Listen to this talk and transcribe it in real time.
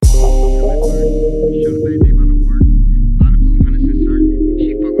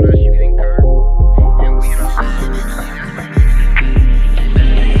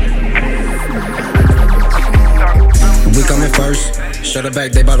Shut her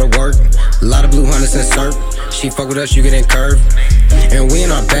back, they bout to work. A lot of blue hunters and surf. She fuck with us, you getting curved. And we in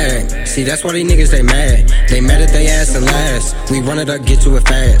our bag. See, that's why these niggas, they mad. They mad at they ass and last. We run it up, get to it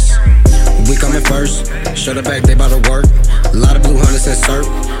fast. We coming first. Shut her back, they bout to work. A lot of blue hunters and surf.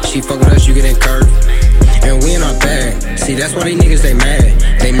 She fuck with us, you getting curved. And we in our bag. See, that's why these niggas, they mad.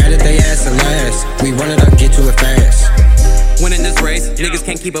 They mad at they ass and last. We run it up, get to it fast. Winning this race, niggas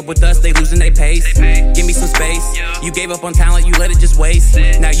can't keep up with us, they losing they pace. Give me some space, you gave up on talent, you let it just waste.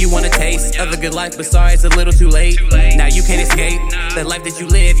 Now you want a taste of a good life, but sorry, it's a little too late. Now you can't escape the life that you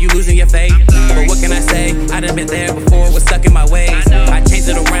live, you losing your faith. But what can I say? I done been there before, was stuck in my ways. I changed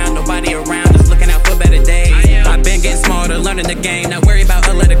it around, nobody around, just looking out for better days. I've been getting smarter, learning the game, not worry about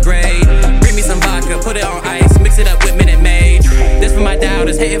a letter grade. Bring me some vodka, put it on ice, mix it up with Minute Maid. This for my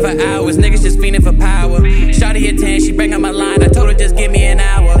doubters, hating for hours, niggas just fiending for power. Shawty at 10, she bring up my line. I told her just give me an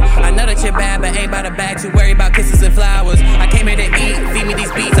hour. I know that you're bad, but ain't about a bag. Too worried about kisses and flowers. I came here to eat, feed me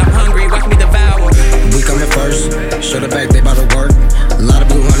these beats. I'm hungry, watch me devour. We coming first. Shut her back, they bout to work. A lot of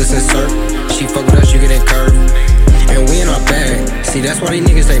blue hunters and surf. She fuck with us, you getting curved. And we in our bag. See, that's why these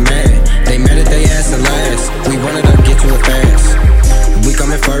niggas, they mad. They mad at they ass and last. We run it up, get to it fast. We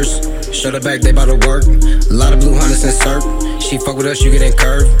coming first. Shut her back, they bout to work. A lot of blue hunters and surf. She fuck with us, you getting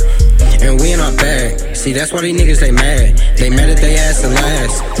curved. And we in our bag. See, that's why these niggas, they mad. They mad at they ass and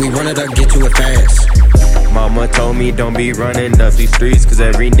last. We run it up, get to it fast. Mama told me don't be running up these streets, cause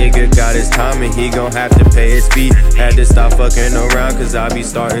every nigga got his time and he gon' have to pay his fee. Had to stop fucking around cause I be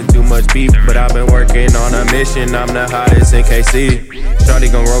starting too much beef. But I've been working on a mission, I'm the hottest in KC. Shawty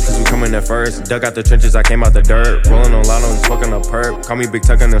gon' roll cause we coming in first. Dug out the trenches, I came out the dirt. Rolling on lotto and smoking a perp. Call me Big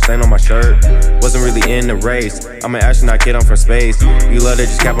Tuck and no stain on my shirt. Wasn't really in the race, I'm an astronaut kid, I'm from space. You love to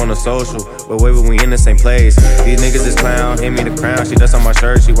just cap on the social, but wait when we in the same place. These niggas is clown, hit me the crown. She dust on my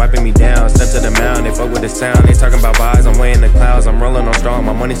shirt, she wiping me down. Step to the mound, they fuck with the sound. They talking about vibes, I'm way in the clouds. I'm rolling on strong,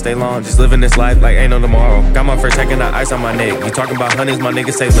 my money stay long. Just living this life like ain't no tomorrow. Got my first check and the ice on my neck. You talking about honeys, my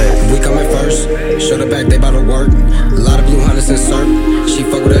niggas say lit. We coming first. Shut her back, they bout to work. A lot of blue hunters and surf. She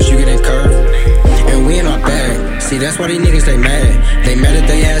fuck with us, you getting curved. And we in our bag. See, that's why these niggas, they mad. They mad at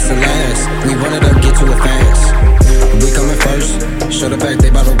they ass and last. We run it up, get to it fast. We coming first. Shut her back, they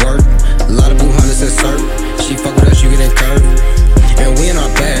bout to work. A lot of blue hunters and surf. She fuck with us, you getting curved. And we in our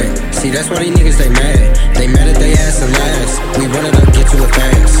bag. See, that's why these niggas, they mad. They mad at they ass and last. We run it up, get to it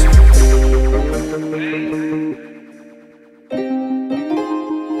fast.